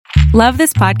Love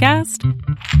this podcast?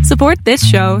 Support this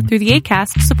show through the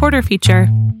Acast supporter feature.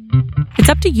 It's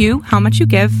up to you how much you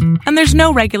give, and there's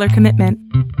no regular commitment.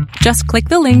 Just click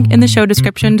the link in the show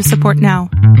description to support now.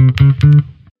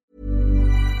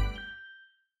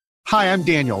 Hi, I'm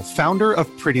Daniel, founder of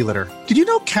Pretty Litter. Did you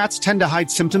know cats tend to hide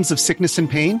symptoms of sickness and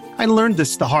pain? I learned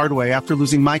this the hard way after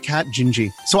losing my cat, Gingy.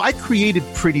 So I created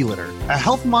Pretty Litter, a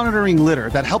health monitoring litter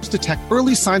that helps detect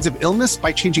early signs of illness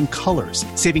by changing colors,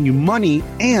 saving you money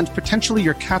and potentially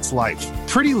your cat's life.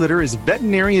 Pretty Litter is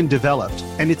veterinarian developed,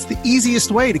 and it's the easiest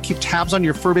way to keep tabs on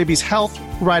your fur baby's health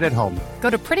right at home. Go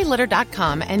to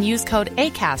prettylitter.com and use code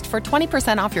ACAST for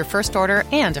 20% off your first order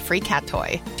and a free cat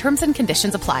toy. Terms and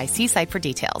conditions apply. See site for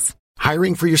details.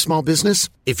 Hiring for your small business?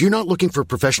 If you're not looking for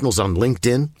professionals on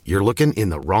LinkedIn, you're looking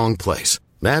in the wrong place.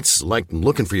 That's like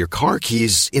looking for your car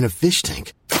keys in a fish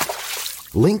tank.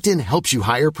 LinkedIn helps you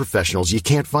hire professionals you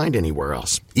can't find anywhere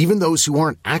else, even those who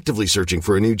aren't actively searching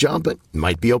for a new job but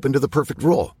might be open to the perfect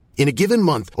role. In a given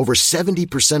month, over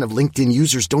 70% of LinkedIn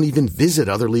users don't even visit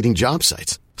other leading job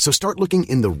sites. So start looking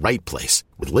in the right place.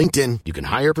 With LinkedIn, you can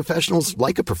hire professionals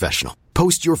like a professional.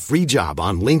 Post your free job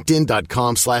on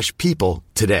linkedin.com/people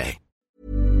today.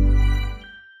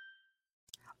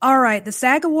 All right, the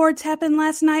SAG Awards happened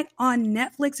last night on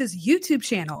Netflix's YouTube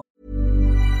channel.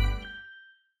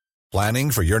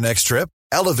 Planning for your next trip?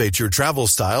 Elevate your travel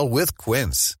style with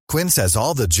Quince. Quince has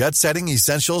all the jet-setting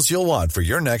essentials you'll want for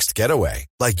your next getaway,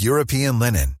 like European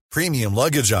linen, premium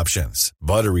luggage options,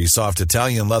 buttery soft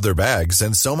Italian leather bags,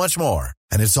 and so much more.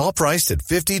 And it's all priced at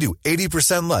 50 to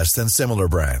 80% less than similar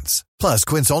brands. Plus,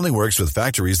 Quince only works with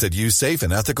factories that use safe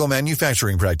and ethical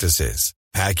manufacturing practices.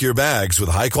 Pack your bags with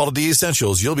high-quality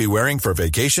essentials you'll be wearing for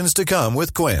vacations to come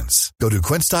with Quince. Go to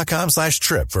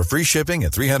quince.com/trip for free shipping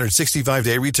and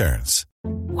 365-day returns.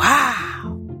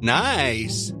 Wow.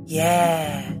 Nice.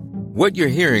 Yeah. What you're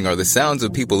hearing are the sounds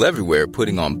of people everywhere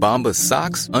putting on Bombas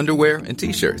socks, underwear, and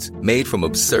T-shirts made from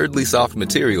absurdly soft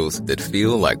materials that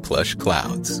feel like plush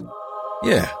clouds.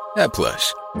 Yeah, that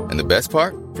plush. And the best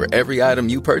part? For every item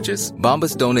you purchase,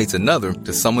 Bombas donates another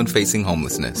to someone facing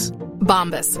homelessness.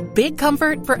 Bombas. Big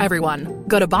comfort for everyone.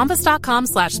 Go to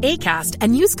bombas.com/ACAST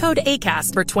and use code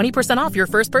ACAST for 20% off your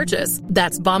first purchase.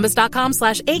 That's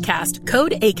bombas.com/ACAST.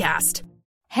 Code ACAST.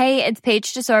 Hey, it's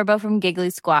Paige DeSorbo from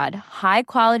Giggly Squad. High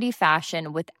quality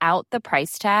fashion without the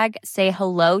price tag. Say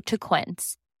hello to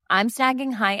Quince. I'm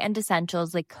snagging high-end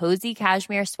essentials like cozy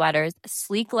cashmere sweaters,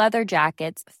 sleek leather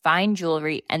jackets, fine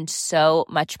jewelry, and so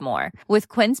much more. With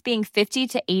Quince being 50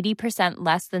 to 80%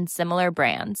 less than similar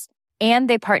brands. And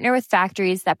they partner with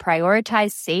factories that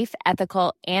prioritize safe,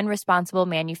 ethical, and responsible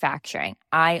manufacturing.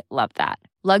 I love that.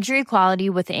 Luxury quality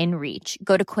within reach.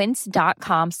 Go to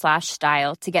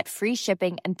quince.com/style to get free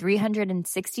shipping and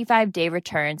 365-day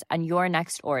returns on your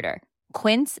next order.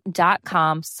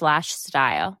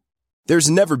 Quince.com/style. There's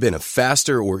never been a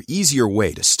faster or easier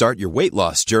way to start your weight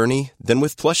loss journey than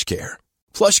with PlushCare.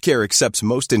 PlushCare accepts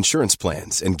most insurance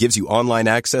plans and gives you online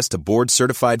access to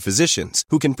board-certified physicians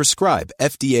who can prescribe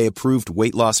FDA-approved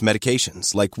weight loss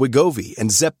medications like Wegovy and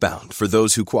Zepbound for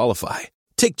those who qualify.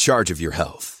 Take charge of your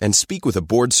health and speak with a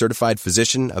board-certified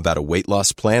physician about a weight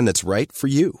loss plan that's right for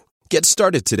you. Get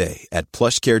started today at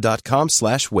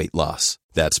plushcare.com/weight loss.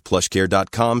 That's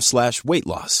plushcare.com/weight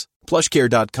loss.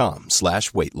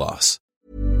 plushcare.com/weight loss.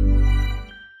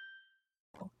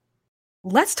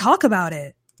 Let's talk about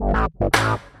it.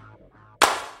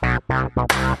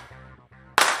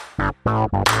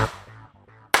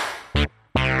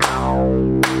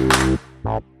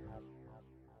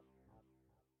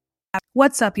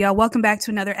 What's up, y'all? Welcome back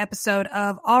to another episode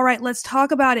of All Right, Let's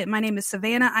Talk About It. My name is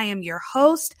Savannah. I am your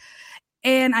host,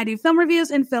 and I do film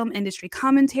reviews and film industry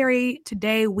commentary.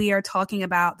 Today, we are talking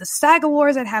about the SAG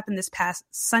Awards that happened this past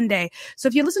Sunday. So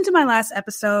if you listened to my last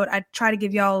episode, I try to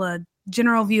give y'all a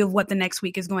general view of what the next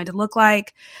week is going to look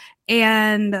like.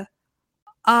 And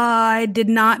I did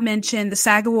not mention the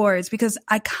SAG Awards because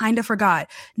I kind of forgot.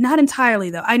 Not entirely,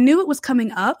 though. I knew it was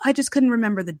coming up. I just couldn't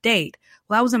remember the date.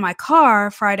 Well, I was in my car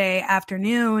Friday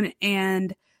afternoon,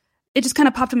 and it just kind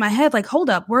of popped in my head like, hold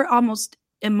up, we're almost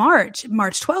in March.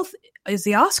 March 12th is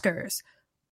the Oscars.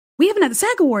 We haven't had the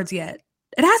SAG Awards yet.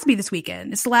 It has to be this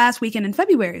weekend. It's the last weekend in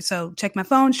February. So check my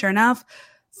phone. Sure enough,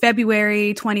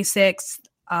 February 26th,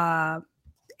 8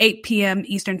 p.m.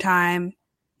 Eastern Time,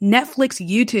 Netflix,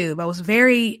 YouTube. I was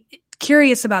very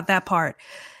curious about that part.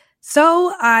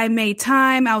 So I made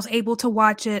time. I was able to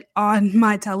watch it on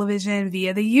my television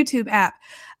via the YouTube app.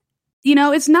 You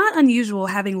know, it's not unusual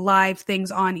having live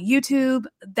things on YouTube.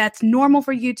 That's normal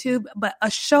for YouTube, but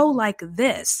a show like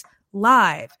this,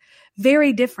 live,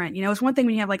 very different. You know, it's one thing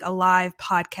when you have like a live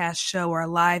podcast show or a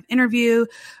live interview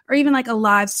or even like a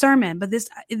live sermon, but this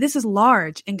is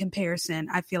large in comparison.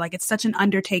 I feel like it's such an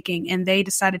undertaking, and they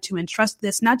decided to entrust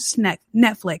this not just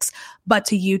Netflix, but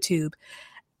to YouTube.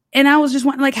 And I was just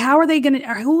wondering, like, how are they going to,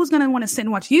 or who's going to want to sit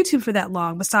and watch YouTube for that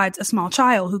long besides a small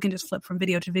child who can just flip from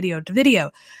video to video to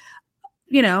video?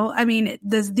 You know, I mean,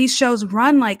 these shows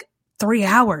run like 3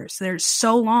 hours. They're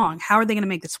so long. How are they going to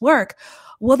make this work?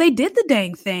 Well, they did the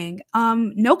dang thing.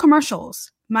 No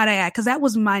commercials, might I add, because that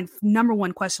was my number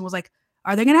one question was like,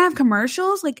 are they going to have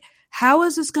commercials? Like, how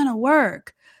is this going to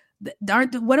work?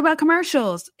 What about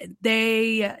commercials?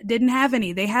 They didn't have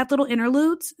any. They had little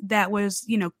interludes that was,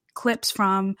 you know, clips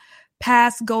from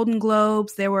past Golden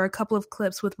Globes. There were a couple of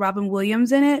clips with Robin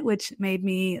Williams in it, which made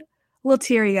me a little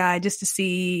teary-eyed just to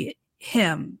see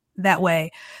him that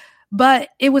way. But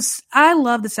I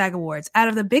love the SAG Awards. Out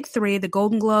of the big three, the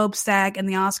Golden Globes, SAG, and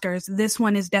the Oscars, this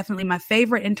one is definitely my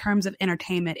favorite in terms of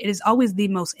entertainment. It is always the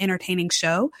most entertaining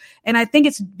show. And I think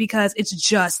it's because it's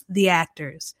just the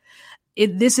actors.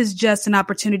 This is just an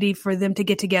opportunity for them to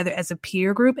get together as a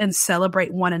peer group and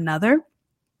celebrate one another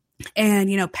and,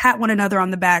 you know, pat one another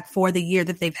on the back for the year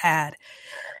that they've had.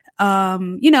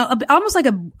 You know, almost like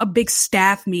a big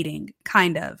staff meeting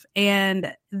kind of.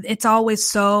 And it's always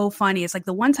so funny. It's like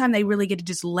the one time they really get to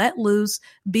just let loose,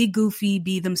 be goofy,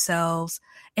 be themselves.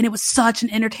 And it was such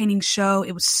an entertaining show.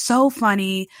 It was so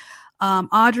funny.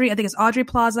 I think it's Aubrey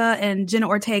Plaza and Jenna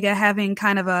Ortega having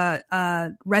kind of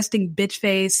a resting bitch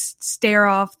face stare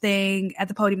off thing at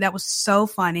the podium. That was so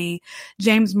funny.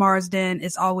 James Marsden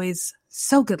is always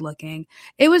so good looking.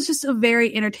 It was just a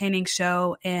very entertaining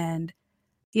show. And,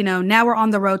 you know, now we're on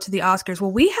the road to the Oscars.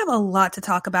 Well, we have a lot to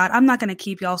talk about. I'm not going to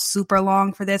keep y'all super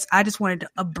long for this. I just wanted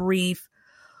a brief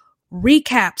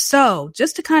recap. So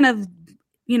just to kind of,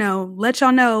 you know, let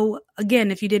y'all know, again,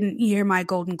 if you didn't hear my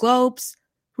Golden Globes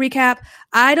recap,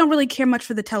 I don't really care much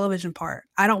for the television part.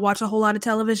 I don't watch a whole lot of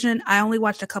television. I only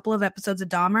watched a couple of episodes of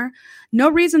Dahmer.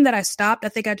 No reason that I stopped. I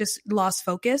think I just lost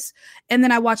focus. And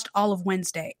then I watched all of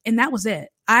Wednesday, and that was it.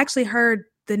 I actually heard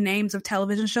the names of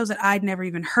television shows that I'd never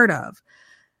even heard of.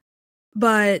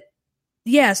 But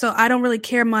yeah, so I don't really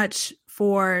care much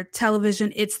for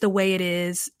television. It's the way it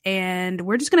is. And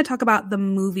we're just going to talk about the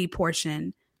movie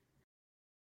portion.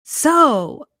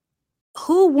 So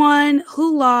who won,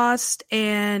 who lost,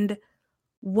 and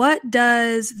what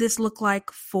does this look like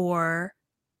for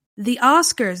the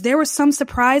Oscars? There were some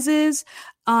surprises.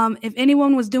 If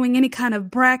anyone was doing any kind of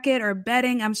bracket or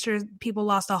betting, I'm sure people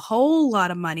lost a whole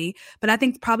lot of money. But I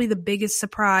think probably the biggest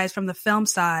surprise from the film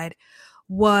side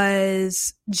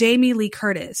was Jamie Lee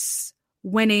Curtis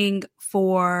winning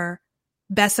for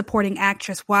Best Supporting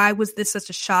Actress. Why was this such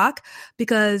a shock?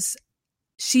 Because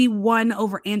she won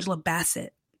over Angela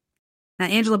Bassett. Now,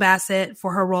 Angela Bassett,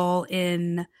 for her role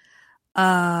in,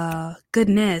 as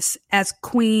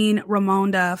Queen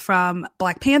Ramonda from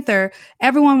Black Panther,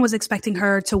 everyone was expecting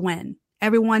her to win.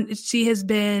 She has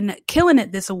been killing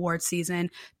it this award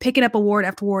season, picking up award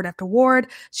after award after award.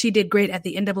 She did great at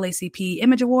the NAACP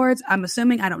Image Awards. I'm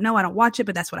assuming, I don't know, I don't watch it,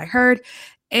 but that's what I heard.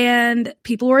 And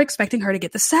people were expecting her to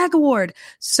get the SAG Award.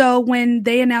 So when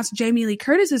they announced Jamie Lee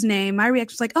Curtis's name, my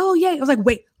reaction was like, oh, yay. I was like,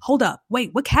 wait, hold up.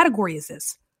 Wait, what category is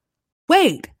this?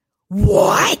 Wait,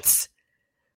 what?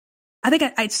 I think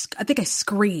I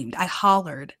screamed. I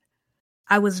hollered.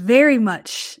 I was very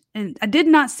much, and I did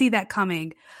not see that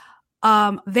coming.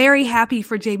 Very happy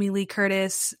for Jamie Lee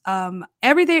Curtis.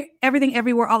 Everything,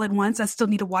 Everywhere, All at Once. I still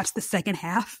need to watch the second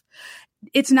half.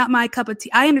 It's not my cup of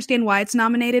tea. I understand why it's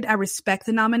nominated. I respect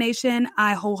the nomination.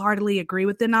 I wholeheartedly agree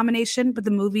with the nomination, but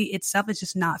the movie itself is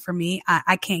just not for me.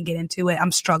 I can't get into it.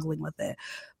 I'm struggling with it,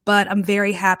 but I'm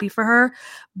very happy for her.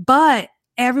 But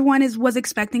everyone was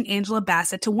expecting Angela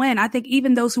Bassett to win. I think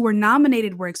even those who were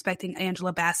nominated were expecting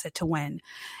Angela Bassett to win.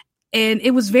 And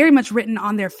it was very much written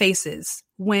on their faces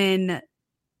when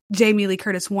Jamie Lee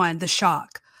Curtis won, the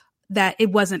shock that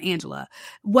it wasn't Angela.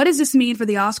 What does this mean for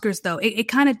the Oscars, though? It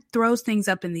kind of throws things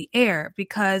up in the air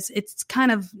because it's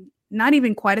kind of not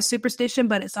even quite a superstition,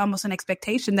 but it's almost an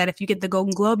expectation that if you get the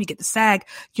Golden Globe, you get the SAG,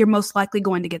 you're most likely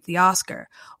going to get the Oscar.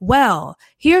 Well,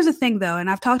 here's the thing, though, and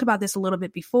I've talked about this a little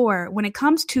bit before, when it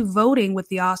comes to voting with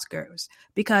the Oscars,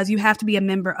 because you have to be a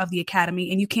member of the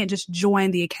Academy and you can't just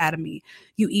join the Academy.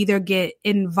 You either get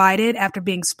invited after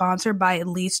being sponsored by at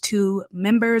least 2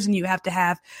 members, and you have to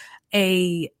have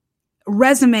a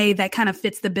resume that kind of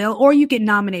fits the bill, or you get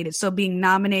nominated. So being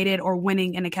nominated or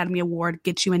winning an Academy Award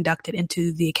gets you inducted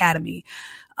into the Academy.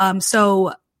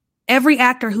 So every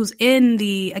actor who's in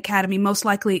the Academy most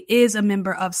likely is a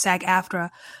member of SAG-AFTRA,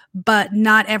 but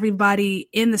not everybody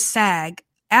in the SAG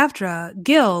AFTRA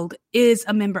Guild is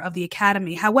a member of the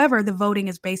Academy. However, the voting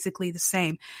is basically the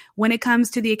same. When it comes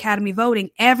to the Academy voting,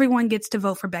 everyone gets to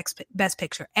vote for Best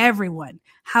Picture. Everyone.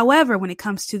 However, when it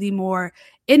comes to the more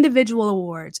individual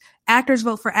awards, actors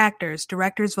vote for actors,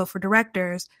 directors vote for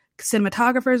directors,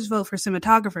 cinematographers vote for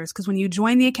cinematographers. Because when you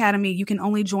join the Academy, you can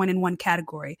only join in one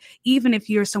category. Even if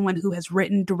you're someone who has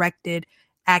written, directed,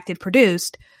 acted,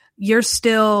 produced, you're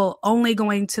still only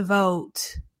going to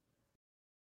vote.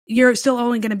 You're still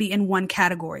only going to be in one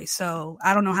category. So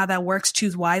I don't know how that works.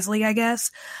 Choose wisely, I guess.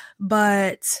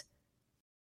 But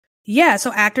yeah,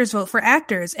 so actors vote for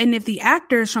actors. And if the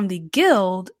actors from the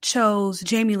Guild chose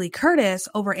Jamie Lee Curtis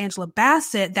over Angela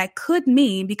Bassett, that could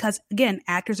mean, because again,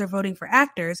 actors are voting for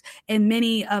actors, and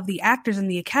many of the actors in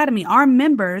the Academy are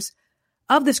members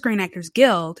of the Screen Actors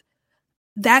Guild,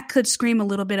 that could scream a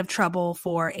little bit of trouble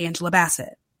for Angela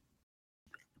Bassett.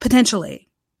 Potentially.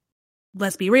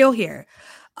 Let's be real here.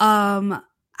 I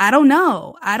don't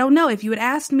know. If you had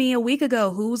asked me a week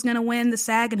ago who's going to win the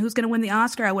SAG and who's going to win the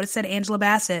Oscar, I would have said Angela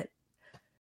Bassett.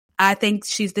 I think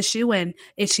she's the shoo-in.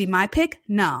 Is she my pick?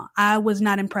 No. I was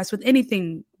not impressed with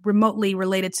anything remotely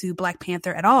related to Black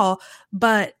Panther at all,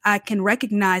 but I can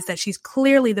recognize that she's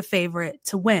clearly the favorite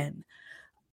to win.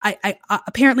 I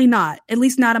apparently not, at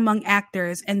least not among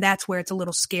actors, and that's where it's a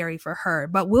little scary for her,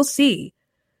 but we'll see.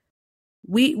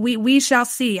 We shall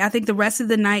see. I think the rest of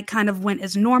the night kind of went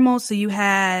as normal. So you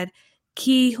had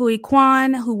Ke Huy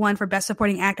Quan, who won for Best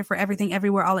Supporting Actor for Everything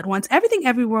Everywhere All at Once. Everything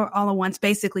Everywhere All at Once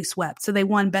basically swept. So they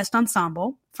won Best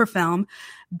Ensemble for film,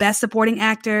 Best Supporting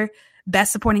Actor,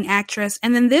 Best Supporting Actress.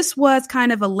 And then this was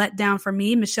kind of a letdown for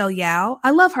me, Michelle Yeoh.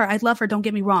 I love her. Don't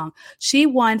get me wrong. She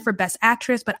won for Best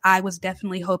Actress, but I was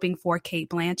definitely hoping for Cate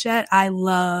Blanchett. I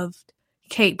loved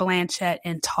Cate Blanchett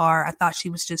in Tar. I thought she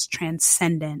was just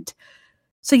transcendent.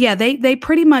 So yeah, they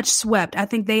pretty much swept. I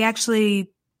think they actually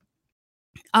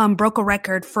broke a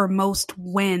record for most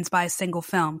wins by a single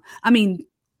film. I mean,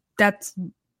 that's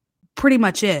pretty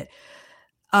much it.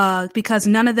 Because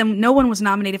no one was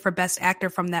nominated for Best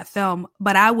Actor from that film,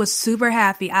 but I was super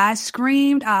happy. I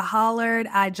screamed, I hollered,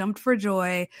 I jumped for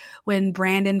joy when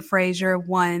Brendan Fraser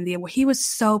won the award. He was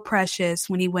so precious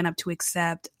when he went up to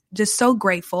accept. Just so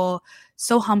grateful,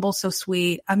 so humble, so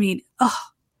sweet. I mean,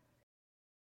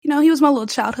 he was my little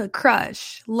childhood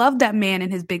crush. Loved that man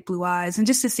and his big blue eyes. And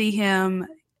just to see him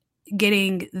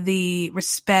getting the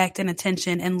respect and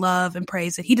attention and love and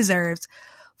praise that he deserves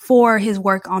for his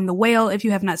work on The Whale. If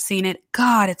you have not seen it,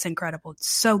 God, it's incredible. It's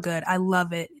so good. I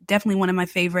love it. Definitely one of my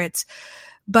favorites.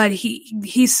 But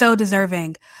he's so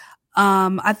deserving.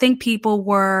 I think people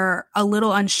were a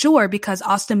little unsure because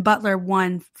Austin Butler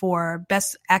won for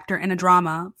Best Actor in a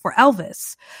Drama for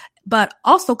Elvis. But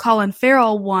also Colin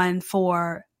Farrell won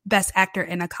for Best Actor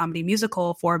in a Comedy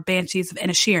Musical for Banshees of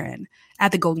Inisherin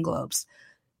at the Golden Globes.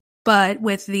 But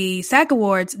with the SAG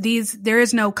Awards, there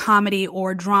is no comedy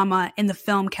or drama in the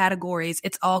film categories.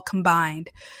 It's all combined.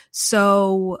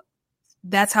 So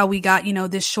that's how we got,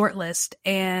 this short list.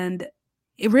 And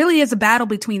it really is a battle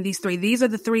between these three. These are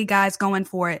the three guys going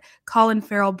for it. Colin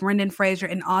Farrell, Brendan Fraser,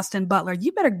 and Austin Butler.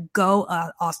 You better go,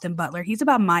 Austin Butler. He's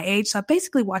about my age. So I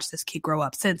basically watched this kid grow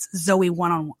up since Zoe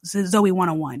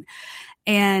 101.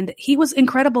 And he was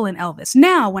incredible in Elvis.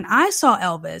 Now, when I saw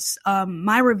Elvis,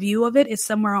 my review of it is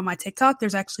somewhere on my TikTok.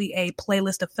 There's actually a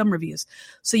playlist of film reviews.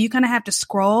 So you kind of have to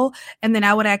scroll, and then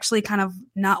I would actually kind of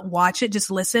not watch it, just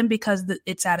listen because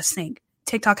it's out of sync.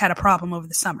 TikTok had a problem over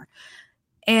the summer.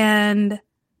 And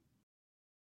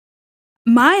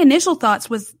my initial thoughts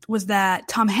was that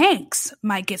Tom Hanks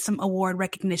might get some award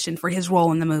recognition for his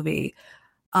role in the movie.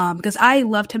 Because I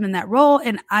loved him in that role,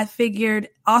 and I figured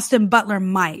Austin Butler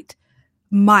might.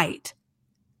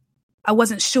 I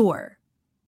wasn't sure,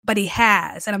 but he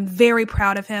has, and I'm very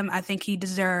proud of him. I think he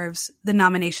deserves the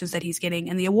nominations that he's getting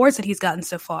and the awards that he's gotten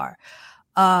so far.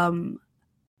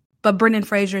 But Brendan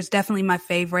Fraser is definitely my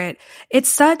favorite.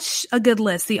 It's such a good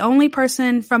list. The only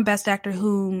person from Best Actor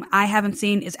whom I haven't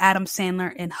seen is Adam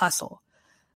Sandler in Hustle.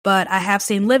 But I have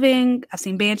seen Living, I've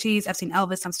seen Banshees, I've seen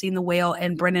Elvis, I've seen The Whale,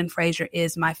 and Brendan Fraser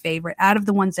is my favorite out of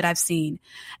the ones that I've seen.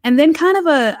 And then kind of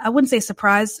I wouldn't say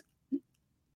surprise.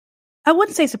 I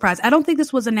don't think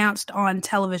this was announced on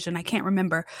television. I can't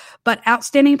remember. But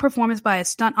Outstanding Performance by a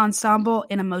Stunt Ensemble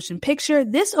in a Motion Picture.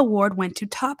 This award went to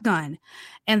Top Gun.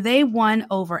 And they won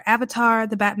over Avatar,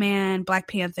 The Batman, Black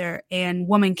Panther, and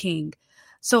Woman King.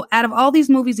 So out of all these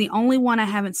movies, the only one I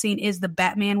haven't seen is The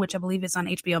Batman, which I believe is on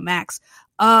HBO Max.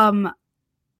 I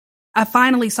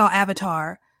finally saw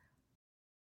Avatar.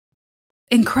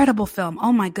 Incredible film.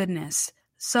 Oh my goodness.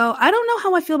 So I don't know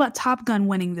how I feel about Top Gun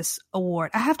winning this award.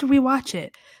 I have to rewatch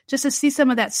it just to see some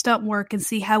of that stunt work and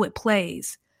see how it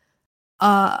plays.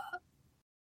 I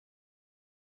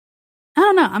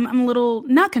don't know. I'm a little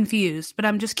not confused, but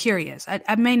I'm just curious.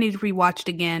 I may need to rewatch it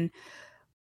again.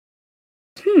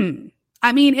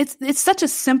 I mean, it's such a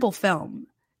simple film.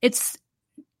 It's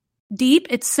deep.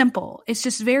 It's simple. It's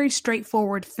just very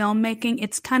straightforward filmmaking.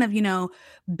 It's kind of,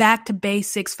 back to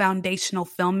basics, foundational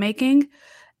filmmaking.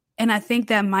 And I think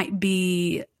that might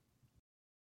be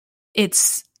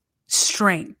its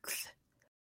strength.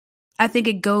 I think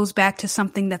it goes back to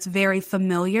something that's very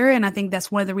familiar. And I think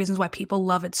that's one of the reasons why people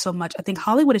love it so much. I think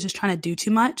Hollywood is just trying to do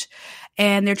too much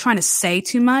and they're trying to say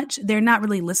too much. They're not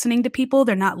really listening to people.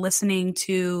 They're not listening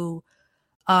to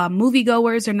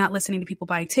moviegoers. They're not listening to people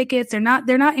buying tickets. They're not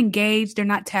engaged. They're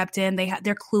not tapped in.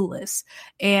 They're clueless.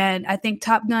 And I think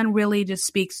Top Gun really just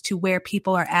speaks to where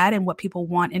people are at and what people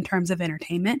want in terms of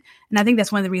entertainment. And I think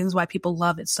that's one of the reasons why people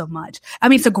love it so much. I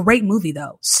mean, it's a great movie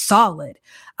though. Solid.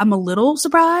 I'm a little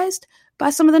surprised by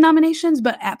some of the nominations,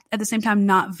 but at the same time,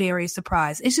 not very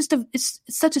surprised. It's just it's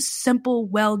such a simple,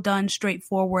 well done,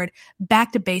 straightforward,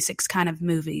 back to basics kind of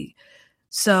movie.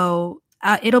 So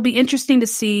it'll be interesting to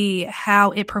see how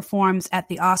it performs at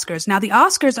the Oscars. Now, the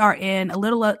Oscars are in a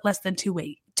little less than 2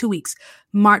 weeks,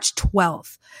 March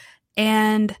 12th.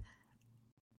 And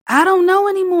I don't know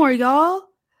anymore, y'all.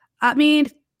 I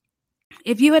mean,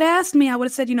 if you had asked me, I would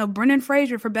have said, Brendan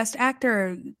Fraser for Best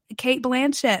Actor, Cate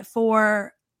Blanchett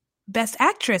for Best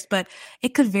Actress, but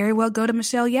it could very well go to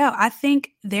Michelle Yeoh. I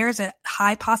think there's a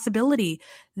high possibility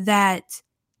that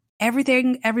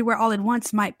Everything, Everywhere, All at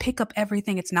Once might pick up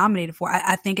everything it's nominated for.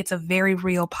 I think it's a very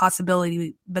real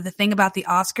possibility. But the thing about the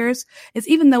Oscars is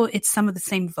even though it's some of the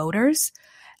same voters,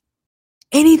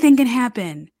 anything can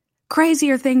happen.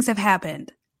 Crazier things have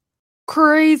happened.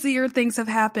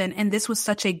 And this was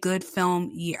such a good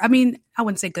film year. I mean, I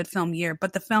wouldn't say good film year,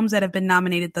 but the films that have been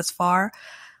nominated thus far,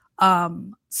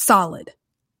 solid.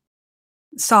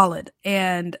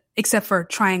 And except for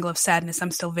Triangle of Sadness,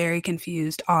 I'm still very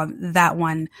confused on that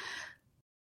one.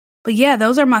 But yeah,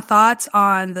 those are my thoughts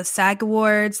on the SAG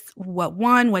Awards, what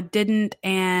won, what didn't,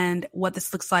 and what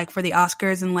this looks like for the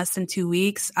Oscars in less than 2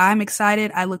 weeks. I'm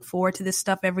excited. I look forward to this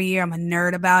stuff every year. I'm a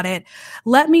nerd about it.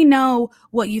 Let me know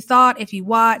what you thought if you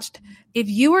watched. If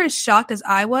you were as shocked as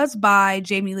I was by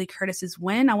Jamie Lee Curtis's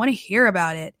win, I want to hear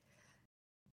about it.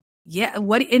 Yeah,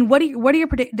 what are your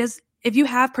predictions? If you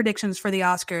have predictions for the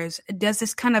Oscars, does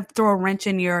this kind of throw a wrench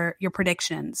in your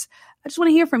predictions? I just want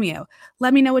to hear from you.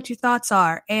 Let me know what your thoughts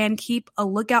are and keep a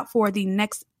lookout for the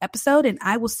next episode, and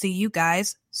I will see you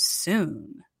guys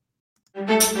soon.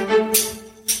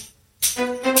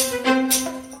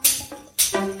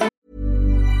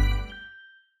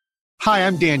 Hi,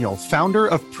 I'm Daniel, founder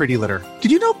of Pretty Litter.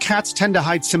 Did you know cats tend to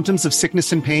hide symptoms of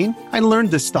sickness and pain? I learned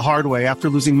this the hard way after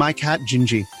losing my cat,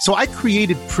 Gingy. So I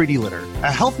created Pretty Litter,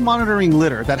 a health monitoring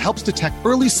litter that helps detect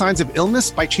early signs of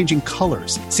illness by changing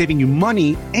colors, saving you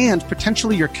money and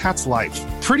potentially your cat's life.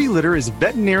 Pretty Litter is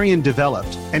veterinarian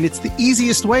developed, and it's the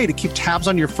easiest way to keep tabs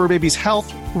on your fur baby's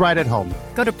health right at home.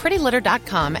 Go to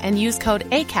prettylitter.com and use code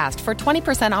ACAST for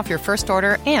 20% off your first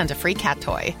order and a free cat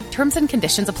toy. Terms and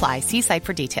conditions apply. See site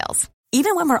for details.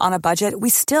 Even when we're on a budget, we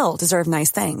still deserve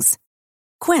nice things.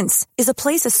 Quince is a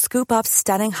place to scoop up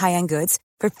stunning high-end goods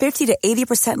for 50 to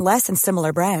 80% less than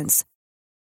similar brands.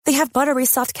 They have buttery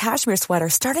soft cashmere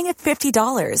sweaters starting at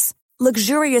 $50,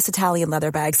 luxurious Italian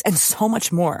leather bags, and so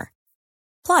much more.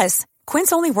 Plus,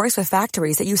 Quince only works with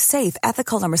factories that use safe,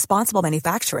 ethical, and responsible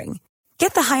manufacturing.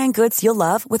 Get the high-end goods you'll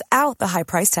love without the high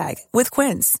price tag with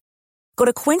Quince. Go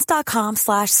to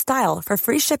quince.com/style for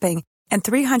free shipping and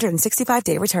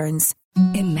 365-day returns.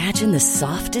 Imagine the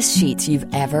softest sheets you've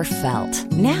ever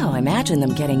felt. Now imagine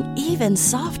them getting even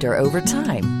softer over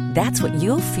time. That's what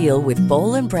you'll feel with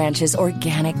Boll & Branch's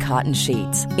organic cotton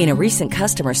sheets. In a recent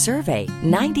customer survey,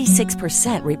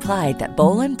 96% replied that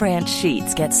Boll & Branch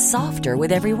sheets get softer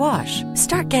with every wash.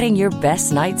 Start getting your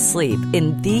best night's sleep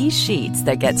in these sheets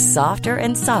that get softer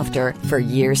and softer for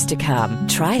years to come.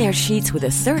 Try their sheets with a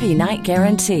 30-night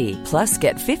guarantee. Plus,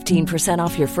 get 15%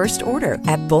 off your first order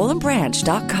at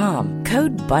bollandbranch.com.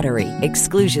 Code BUTTERY.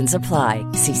 Exclusions apply.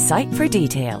 See site for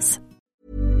details.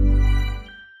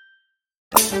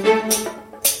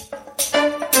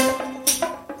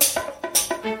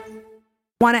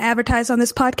 Want to advertise on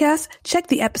this podcast? Check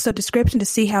the episode description to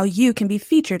see how you can be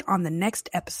featured on the next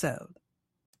episode.